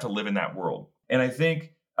 We just have to live in that world. And I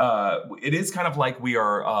think it is kind of like we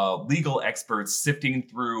are legal experts sifting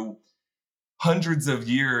through hundreds of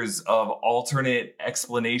years of alternate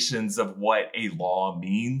explanations of what a law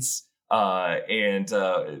means. And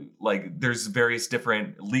like there's various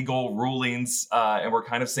different legal rulings, and we're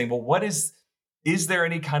kind of saying, well, is there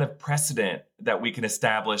any kind of precedent that we can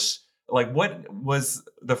establish? Like, what was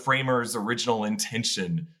the framers' original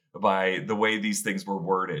intention by the way these things were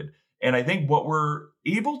worded? And I think what we're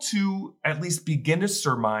able to at least begin to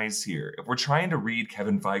surmise here, if we're trying to read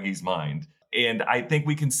Kevin Feige's mind, and I think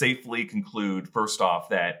we can safely conclude, first off,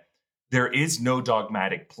 that there is no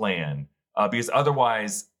dogmatic plan, because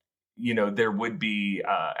otherwise, there would be,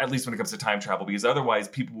 at least when it comes to time travel, because otherwise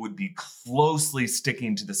people would be closely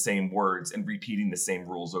sticking to the same words and repeating the same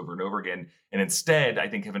rules over and over again. And instead, I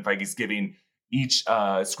think Kevin Feige is giving each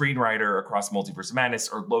screenwriter across Multiverse of Madness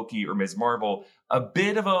or Loki or Ms. Marvel a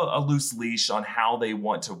bit of a loose leash on how they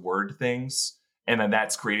want to word things. And then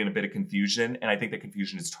that's creating a bit of confusion. And I think that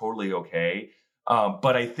confusion is totally okay.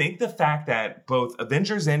 But I think the fact that both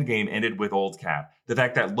Avengers Endgame ended with Old Cap, the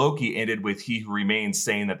fact that Loki ended with He Who Remains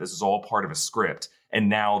saying that this is all part of a script, and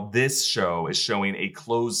now this show is showing a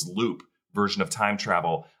closed loop version of time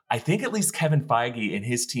travel, I think at least Kevin Feige and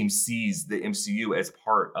his team sees the MCU as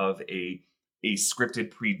part of a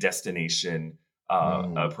scripted predestination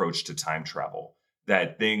approach to time travel.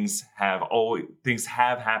 That things have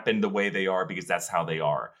happened the way they are because that's how they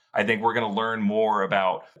are. I think we're going to learn more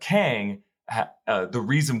about Kang. The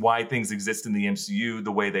reason why things exist in the MCU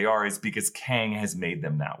the way they are is because Kang has made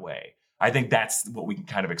them that way. I think that's what we can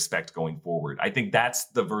kind of expect going forward. I think that's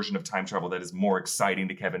the version of time travel that is more exciting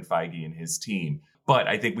to Kevin Feige and his team. But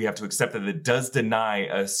I think we have to accept that it does deny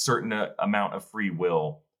a certain amount of free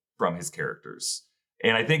will from his characters.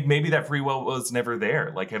 And I think maybe that free will was never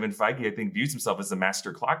there. Like Kevin Feige, I think, views himself as a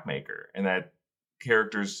master clockmaker, and that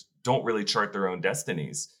characters don't really chart their own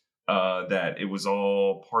destinies, that it was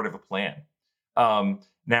all part of a plan.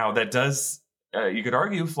 Now, that does, you could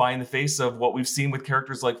argue, fly in the face of what we've seen with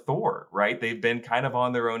characters like Thor, right? They've been kind of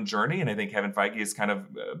on their own journey, and I think Kevin Feige has kind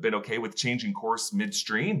of been okay with changing course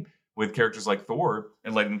midstream with characters like Thor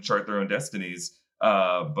and letting them chart their own destinies.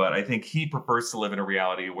 But I think he prefers to live in a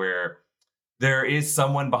reality where there is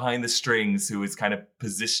someone behind the strings who is kind of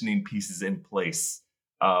positioning pieces in place.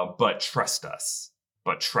 But trust us.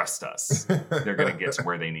 They're going to get to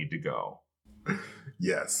where they need to go.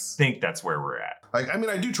 Yes. I think that's where we're at. Like, I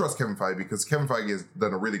mean, I do trust Kevin Feige because Kevin Feige has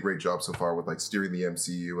done a really great job so far with like steering the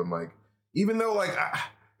MCU, and like, even though like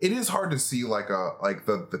it is hard to see like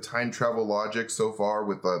the time travel logic so far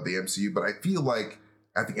with the MCU, but I feel like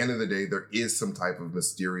at the end of the day there is some type of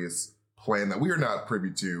mysterious plan that we are not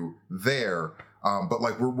privy to there. But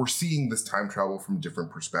like we're seeing this time travel from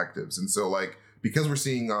different perspectives, and so like because we're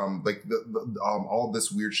seeing like all of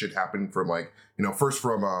this weird shit happen from like first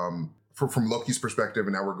from Loki's perspective,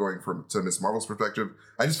 and now we're going to Miss Marvel's perspective.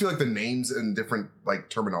 I just feel like the names and different like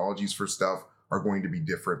terminologies for stuff are going to be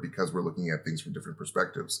different because we're looking at things from different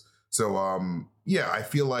perspectives. So yeah, I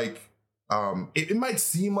feel like it might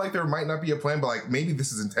seem like there might not be a plan, but like maybe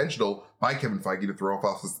this is intentional by Kevin Feige to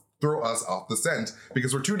throw us off the scent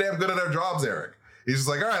because we're too damn good at our jobs, Eric. He's just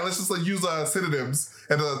like, all right, let's just like use synonyms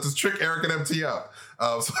and just trick Eric and MT up.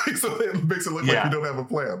 So it makes it look like we don't have a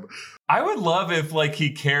plan. I would love if like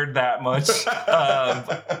he cared that much.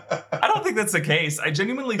 I don't think that's the case. I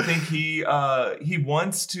genuinely think he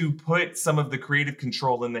wants to put some of the creative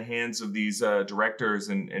control in the hands of these directors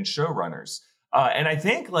and showrunners. And I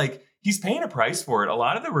think like he's paying a price for it. A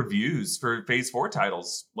lot of the reviews for Phase 4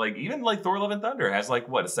 titles, like even like Thor: Love and Thunder, has like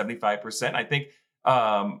what, a 75%. I think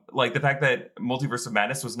like the fact that Multiverse of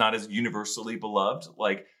Madness was not as universally beloved,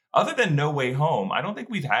 like other than No Way Home, I don't think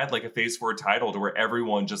we've had like a Phase 4 title to where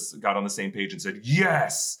everyone just got on the same page and said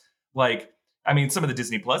yes. Like, I mean, some of the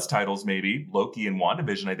Disney Plus titles, maybe Loki and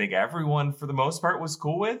WandaVision, I think everyone for the most part was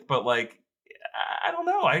cool with, but like I don't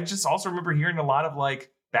know. I just also remember hearing a lot of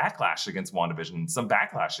like backlash against WandaVision, some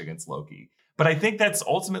backlash against Loki. But I think that's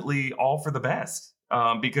ultimately all for the best,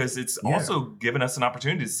 because it's also given us an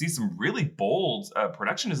opportunity to see some really bold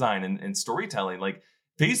production design and storytelling. Like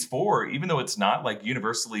Phase 4, even though it's not like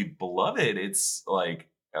universally beloved, it's like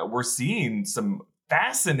we're seeing some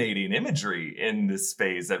fascinating imagery in this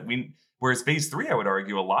phase whereas Phase 3, I would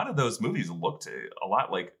argue, a lot of those movies looked a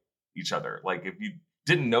lot like each other. Like if you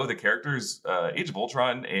didn't know the characters, Age of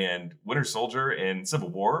Ultron and Winter Soldier and Civil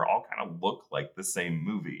War all kind of look like the same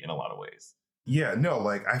movie in a lot of ways. Yeah, no,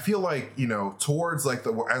 like I feel like, towards like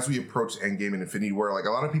as we approach Endgame and Infinity War, like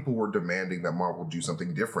a lot of people were demanding that Marvel do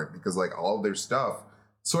something different because like all of their stuff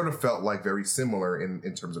sort of felt like very similar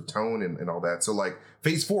in terms of tone and all that. So like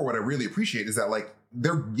Phase 4, what I really appreciate is that like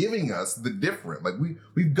they're giving us the different. Like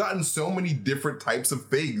we've gotten so many different types of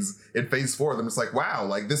things in Phase 4 that I'm just like, wow,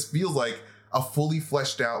 like this feels like a fully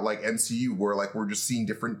fleshed out like MCU where like we're just seeing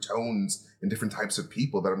different tones and different types of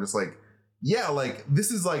people that I'm just like, yeah, like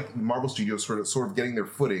this is like Marvel Studios sort of getting their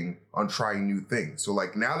footing on trying new things. So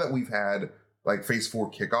like now that we've had like Phase 4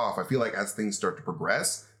 kick off, I feel like as things start to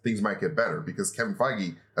progress, things might get better because Kevin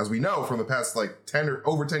Feige, as we know from the past like 10 or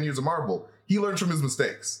over 10 years of Marvel, he learns from his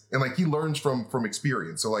mistakes and like he learns from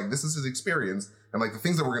experience. So like this is his experience, and like the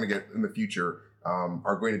things that we're going to get in the future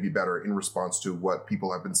are going to be better in response to what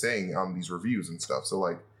people have been saying on these reviews and stuff. So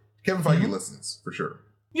like Kevin Feige listens for sure.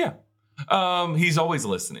 Yeah. He's always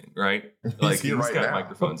listening, right? Like he's right got now.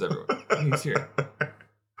 microphones everywhere. He's here.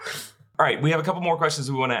 All right, we have a couple more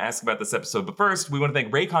questions we want to ask about this episode. But first, we want to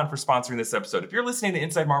thank Raycon for sponsoring this episode. If you're listening to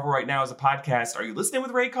Inside Marvel right now as a podcast, are you listening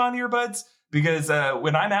with Raycon earbuds? Because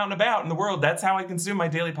when I'm out and about in the world, that's how I consume my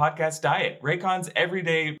daily podcast diet. Raycon's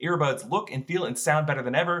everyday earbuds look and feel and sound better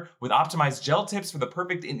than ever. With optimized gel tips for the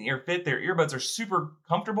perfect in-ear fit, their earbuds are super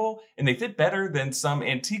comfortable and they fit better than some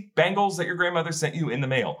antique bangles that your grandmother sent you in the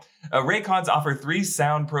mail. Raycons offer 3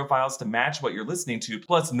 sound profiles to match what you're listening to,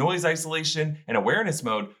 plus noise isolation and awareness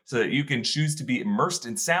mode so that you can choose to be immersed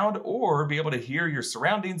in sound or be able to hear your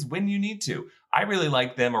surroundings when you need to. I really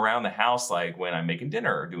like them around the house, like when I'm making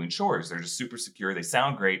dinner or doing chores. They're just super secure. They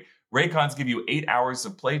sound great. Raycons give you 8 hours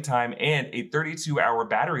of playtime and a 32-hour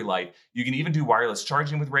battery life. You can even do wireless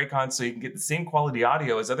charging with Raycons, so you can get the same quality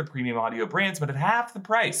audio as other premium audio brands, but at half the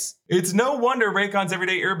price. It's no wonder Raycon's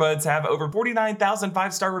everyday earbuds have over 49,000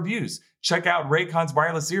 5-star reviews. Check out Raycon's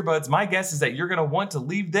wireless earbuds. My guess is that you're going to want to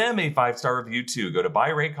leave them a 5-star review too. Go to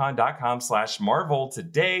buyraycon.com/Marvel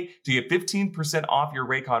today to get 15% off your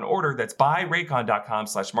Raycon order. That's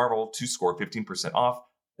buyraycon.com/Marvel to score 15% off.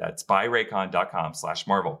 That's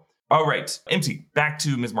buyraycon.com/Marvel. All right, MT, back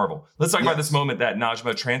to Ms. Marvel. Let's talk about this moment that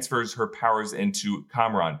Najma transfers her powers into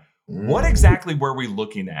Kamran. What exactly were we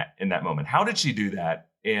looking at in that moment? How did she do that?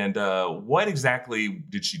 And what exactly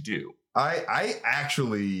did she do? I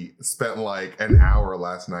actually spent like an hour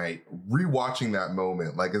last night rewatching that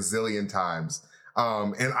moment like a zillion times.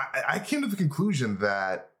 And I came to the conclusion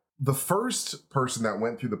that the first person that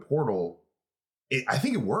went through the portal, I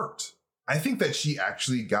think it worked. I think that she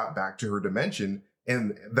actually got back to her dimension,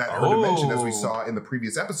 and that her dimension, as we saw in the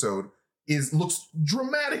previous episode, looks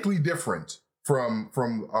dramatically different from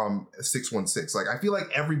 616. Like I feel like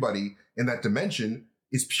everybody in that dimension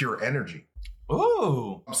is pure energy.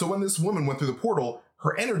 Oh. So when this woman went through the portal,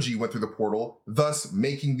 her energy went through the portal, thus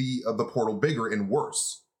making the portal bigger and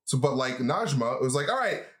worse. So, but like Najma, it was like, all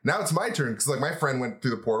right, now it's my turn because like my friend went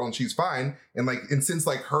through the portal and she's fine, and since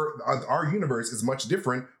like our universe is much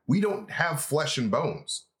different, we don't have flesh and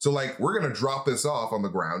bones. So like we're gonna drop this off on the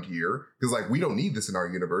ground here because like we don't need this in our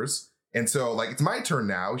universe, and so like it's my turn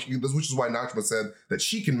now, which is why Najma said that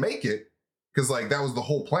she can make it. Because like that was the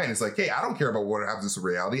whole plan. It's like, hey, I don't care about what happens in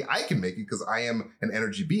reality. I can make it because I am an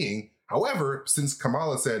energy being. However, since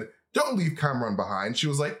Kamala said, don't leave Kamran behind, she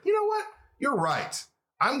was like, you know what? You're right.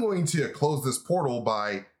 I'm going to close this portal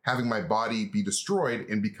by having my body be destroyed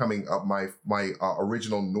and becoming my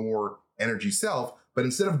original Noor energy self. But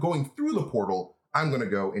instead of going through the portal, I'm going to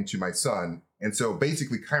go into my son. And so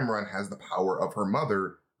basically Kamran has the power of her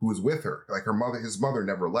mother who is with her. Like his mother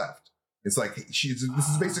never left. It's like this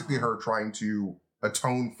is basically her trying to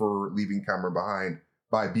atone for leaving Kamran behind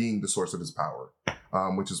by being the source of his power,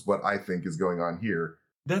 which is what I think is going on here.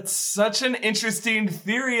 That's such an interesting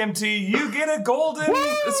theory, MT. You get a golden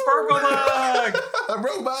sparkle bug.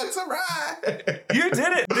 Robux, all right. You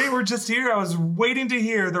did it. They were just here. I was waiting to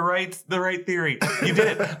hear the right theory. You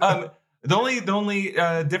did it. The only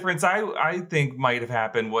difference I think might have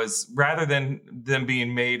happened was rather than them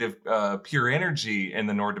being made of pure energy in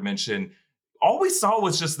the Noor dimension, all we saw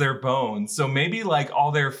was just their bones. So maybe like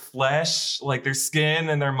all their flesh, like their skin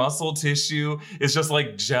and their muscle tissue is just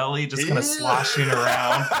like jelly, just kind of sloshing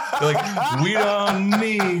around. They're like, we don't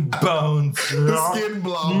need bones. The skin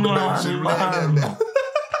blob dimension.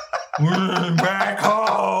 We're back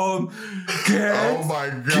home. Oh my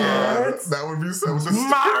god, that would be so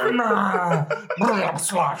Mama!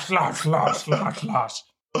 Slosh, slosh, slosh, slosh, slosh.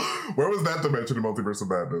 Where was that dimension in Multiverse of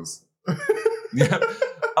Madness? Yeah,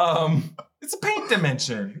 it's a paint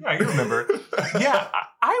dimension. Yeah, you remember. Yeah,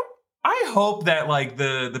 I hope that like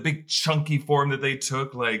the big chunky form that they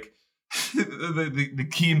took, like the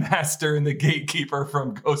key master and the gatekeeper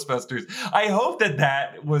from Ghostbusters. I hope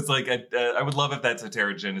that was like I would love if that's a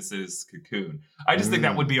Terrigenesis cocoon. I just think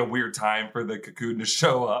that would be a weird time for the cocoon to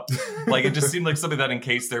show up. Like it just seemed like something that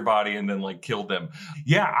encased their body and then like killed them.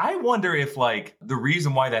 Yeah, I wonder if like the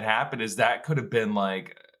reason why that happened is that could have been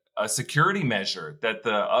like a security measure that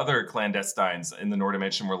the other clandestines in the Nor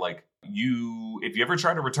Dimension were like, if you ever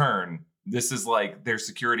try to return, this is like their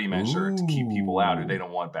security measure to keep people out who they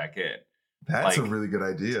don't want back in. That's like, a really good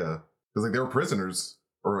idea. Because like they were prisoners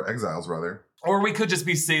or exiles rather. Or we could just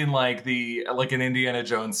be seeing like an Indiana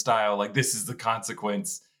Jones style, like this is the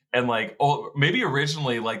consequence. And like, maybe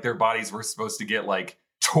originally like their bodies were supposed to get like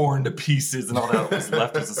torn to pieces and all that was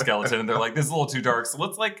left as a skeleton. And they're like, this is a little too dark. So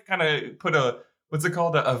let's like kind of put what's it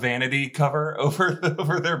called? A vanity cover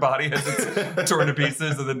over their body as it's torn to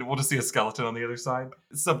pieces, and then we'll just see a skeleton on the other side.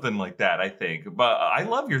 Something like that, I think. But I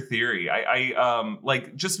love your theory. I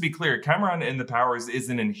like, just to be clear, Cameron in the Powers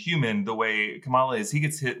isn't inhuman the way Kamala is. He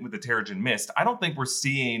gets hit with the Terrigen Mist. I don't think we're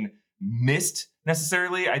seeing Mist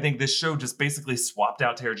necessarily. I think this show just basically swapped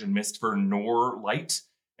out Terrigen Mist for Nor Light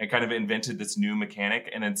and kind of invented this new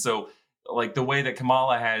mechanic. And then so like the way that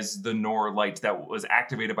Kamala has the Nor light that was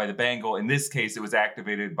activated by the bangle, in this case, it was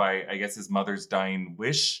activated by, I guess, his mother's dying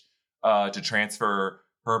wish to transfer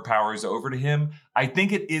her powers over to him. I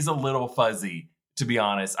think it is a little fuzzy, to be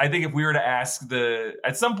honest. I think if we were to ask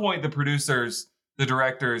at some point, the producers, the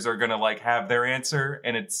directors are going to like have their answer,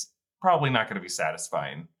 and it's probably not going to be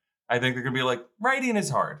satisfying. I think they're going to be like, writing is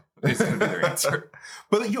hard. It's going to be their answer.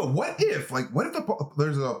 But what if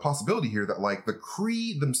there's a possibility here that like the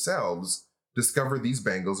Kree themselves discover these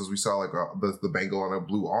bangles, as we saw like the bangle on a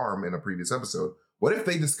blue arm in a previous episode. What if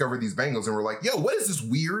they discover these bangles and we're like, yo, what is this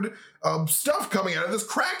weird stuff coming out of this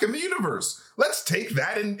crack in the universe? Let's take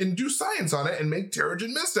that and do science on it and make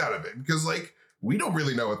Terrigen Mist out of it. Because like, we don't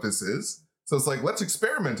really know what this is. So it's like, let's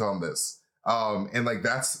experiment on this. And like,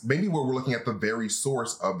 that's maybe where we're looking at the very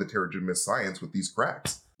source of the Terrigen Mist science with these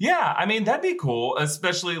cracks. Yeah, I mean, that'd be cool,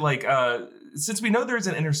 especially like since we know there's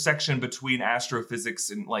an intersection between astrophysics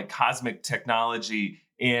and like cosmic technology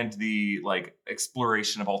and the like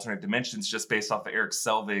exploration of alternate dimensions just based off of Eric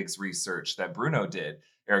Selvig's research that Bruno did.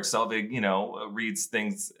 Eric Selvig,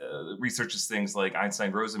 researches things like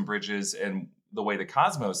Einstein-Rosen bridges and the way the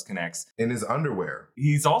cosmos connects. In his underwear.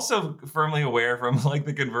 He's also firmly aware from like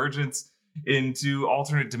the convergence into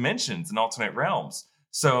alternate dimensions and alternate realms.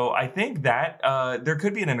 So I think that there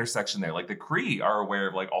could be an intersection there. Like the Kree are aware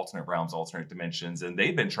of like alternate realms, alternate dimensions, and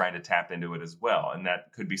they've been trying to tap into it as well. And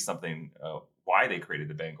that could be something why they created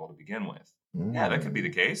the bangle to begin with. Yeah, that could be the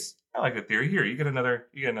case. I like the theory. Here, you get another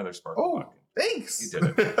spark. Oh, thanks. You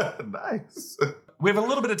did it. Nice. We have a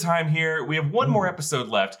little bit of time here. We have one more episode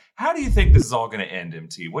left. How do you think this is all going to end,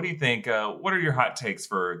 MT? What do you think? What are your hot takes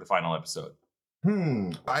for the final episode?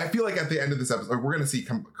 I feel like at the end of this episode, we're going to see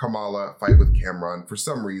Kamala fight with Cameron for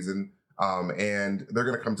some reason, and they're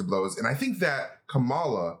going to come to blows. And I think that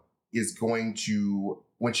Kamala is going to,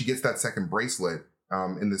 when she gets that second bracelet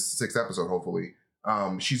in this 6th episode, hopefully,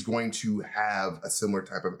 she's going to have a similar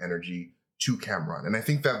type of energy to Cameron. And I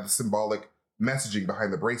think that the symbolic messaging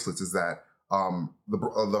behind the bracelets is that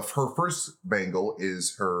her first bangle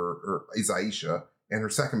is is Aisha, and her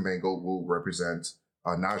second bangle will represent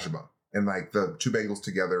Najma. And like the two bangles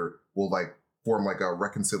together will like form like a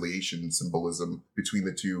reconciliation symbolism between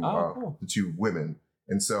the two cool. the two women.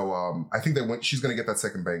 And so I think that when she's going to get that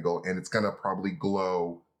second bangle, and it's going to probably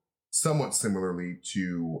glow somewhat similarly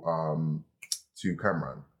to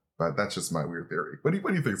Cameron. But that's just my weird theory. What do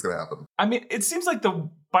you think is going to happen? I mean, it seems like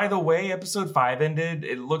by the way episode 5 ended,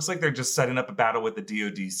 it looks like they're just setting up a battle with the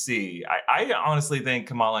DODC. I honestly think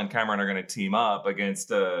Kamala and Cameron are going to team up against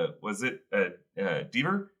Deaver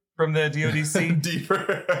from the DODC.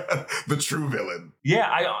 Deaver, the true villain.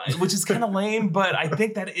 Yeah, which is kind of lame, but I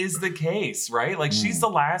think that is the case, right? Like she's the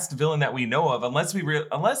last villain that we know of, unless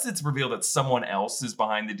it's revealed that someone else is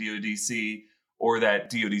behind the DODC. Or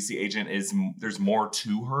that DODC agent there's more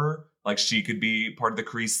to her. Like she could be part of the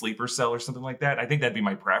Kree sleeper cell or something like that. I think that'd be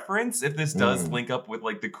my preference if this does link up with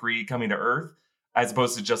like the Kree coming to Earth, as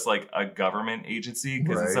opposed to just like a government agency.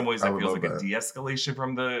 Because in some ways that feels like a de-escalation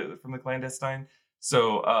from the clandestine.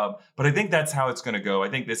 So, but I think that's how it's going to go. I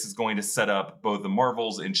think this is going to set up both the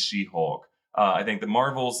Marvels and She-Hulk. I think the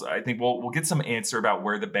Marvels, we'll get some answer about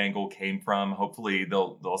where the bangle came from. Hopefully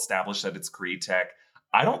they'll establish that it's Kree tech.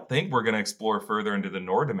 I don't think we're going to explore further into the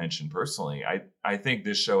Nor dimension, personally. I think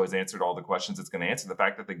this show has answered all the questions it's going to answer. The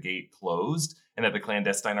fact that the gate closed and that the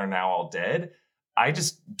clandestine are now all dead, I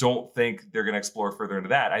just don't think they're going to explore further into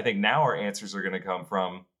that. I think now our answers are going to come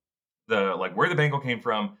from where the bangle came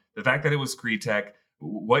from, the fact that it was Kree tech,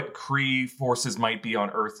 what Kree forces might be on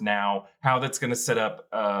Earth now, how that's going to set up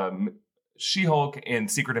She-Hulk and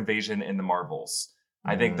Secret Invasion in the Marvels.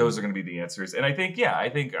 I think those are going to be the answers. And I think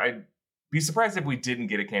I'd be surprised if we didn't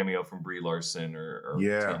get a cameo from Brie Larson or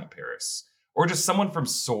Teyonah Parris. Or just someone from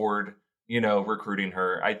SWORD, recruiting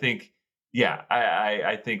her. I think,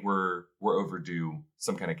 I think we're overdue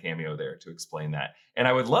some kind of cameo there to explain that. And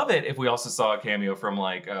I would love it if we also saw a cameo from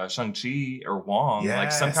like Shang-Chi or Wong,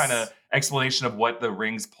 like some kind of explanation of what the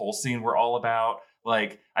rings pulsing were all about.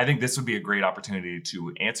 Like, I think this would be a great opportunity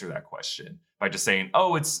to answer that question by just saying,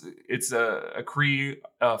 oh, it's a Kree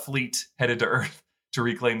fleet headed to Earth to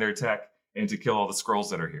reclaim their tech and to kill all the Skrulls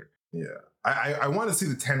that are here. Yeah. I want to see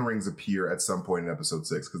the 10 rings appear at some point in episode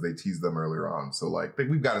 6 because they teased them earlier on. So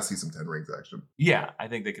we've got to see some 10 rings action. Yeah, I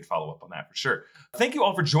think they could follow up on that for sure. Thank you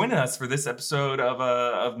all for joining us for this episode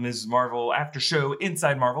of Ms. Marvel After Show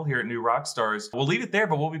Inside Marvel here at New Rockstars. We'll leave it there,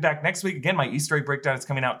 but we'll be back next week. Again, my Easter egg breakdown is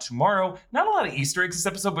coming out tomorrow. Not a lot of Easter eggs this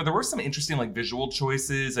episode, but there were some interesting like visual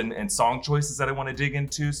choices and song choices that I want to dig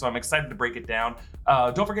into. So I'm excited to break it down.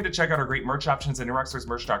 Don't forget to check out our great merch options at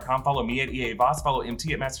newrockstarsmerch.com. Follow me at EA Voss. Follow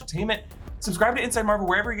MT at Mastertainment. Subscribe to Inside Marvel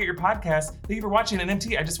wherever you get your podcasts. Thank you for watching. And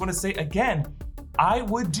MT, I just want to say again, I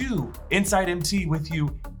would do Inside MT with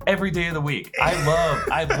you every day of the week.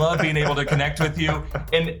 I love being able to connect with you.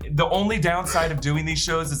 And the only downside of doing these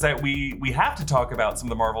shows is that we have to talk about some of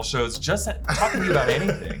the Marvel shows. Just talking to you about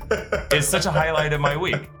anything is such a highlight of my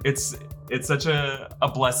week. It's such a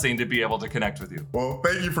blessing to be able to connect with you. Well,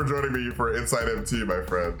 thank you for joining me for Inside MT, my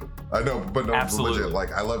friend. I know, but no, absolutely.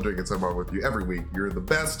 Legit, I love doing Inside Marvel with you every week. You're the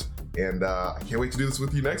best. And I can't wait to do this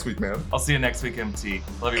with you next week, man. I'll see you next week, MT.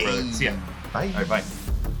 Love you, brother. See ya. Bye. All right, bye.